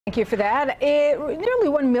Thank you for that. Nearly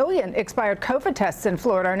 1 million expired COVID tests in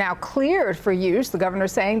Florida are now cleared for use. The governor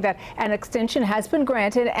saying that an extension has been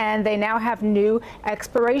granted and they now have new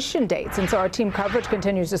expiration dates. And so our team coverage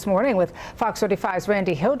continues this morning with Fox 35's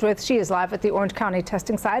Randy Hildreth. She is live at the Orange County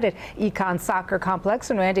testing site at Econ Soccer Complex.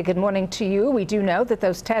 And Randy, good morning to you. We do know that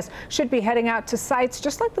those tests should be heading out to sites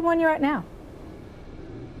just like the one you're at now.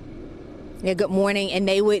 Yeah, good morning, and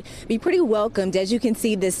they would be pretty welcomed. As you can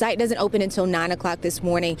see, the site doesn't open until 9 o'clock this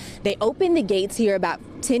morning. They opened the gates here about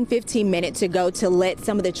 10-15 minutes ago to let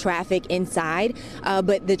some of the traffic inside,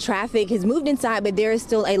 but the traffic has moved inside, but there is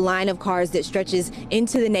still a line of cars that stretches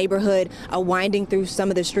into the neighborhood, winding through some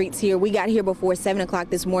of the streets here. We got here before 7 o'clock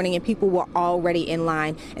this morning and people were already in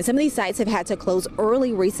line, and some of these sites have had to close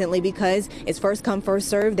early recently because it's first come, first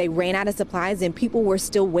served. They ran out of supplies and people were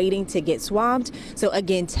still waiting to get swabbed. So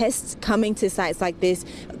again, tests coming to sites like this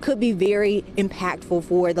could be very impactful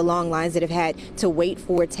for the long lines that have had to wait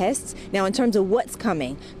for tests. Now, in terms of what's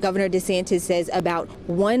coming, Governor DeSantis says about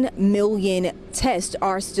 1 million tests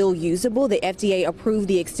are still usable. The FDA approved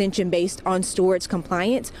the extension based on storage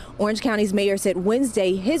compliance. Orange County's mayor said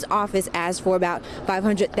Wednesday his office asked for about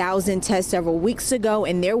 500,000 tests several weeks ago,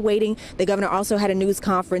 and they're waiting. The governor also had a news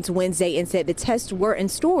conference Wednesday and said the tests were in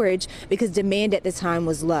storage because demand at the time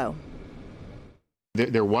was low.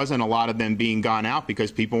 There wasn't a lot of them being gone out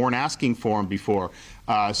because people weren't asking for them before.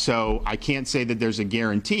 So I can't say that there's a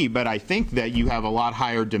guarantee, but I think that you have a lot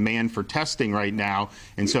higher demand for testing right now.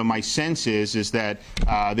 And so my sense is that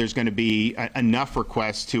there's going to be enough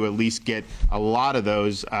requests to at least get a lot of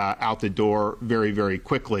those out the door very, very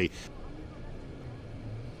quickly.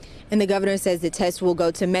 And the governor says the tests will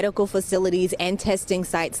go to medical facilities and testing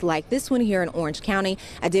sites like this one here in Orange County.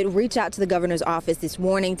 I did reach out to the governor's office this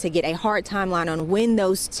morning to get a hard timeline on when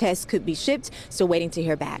those tests could be shipped. Still waiting to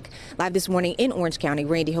hear back. Live this morning in Orange County,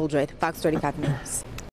 Randy Hildreth, Fox 35 News.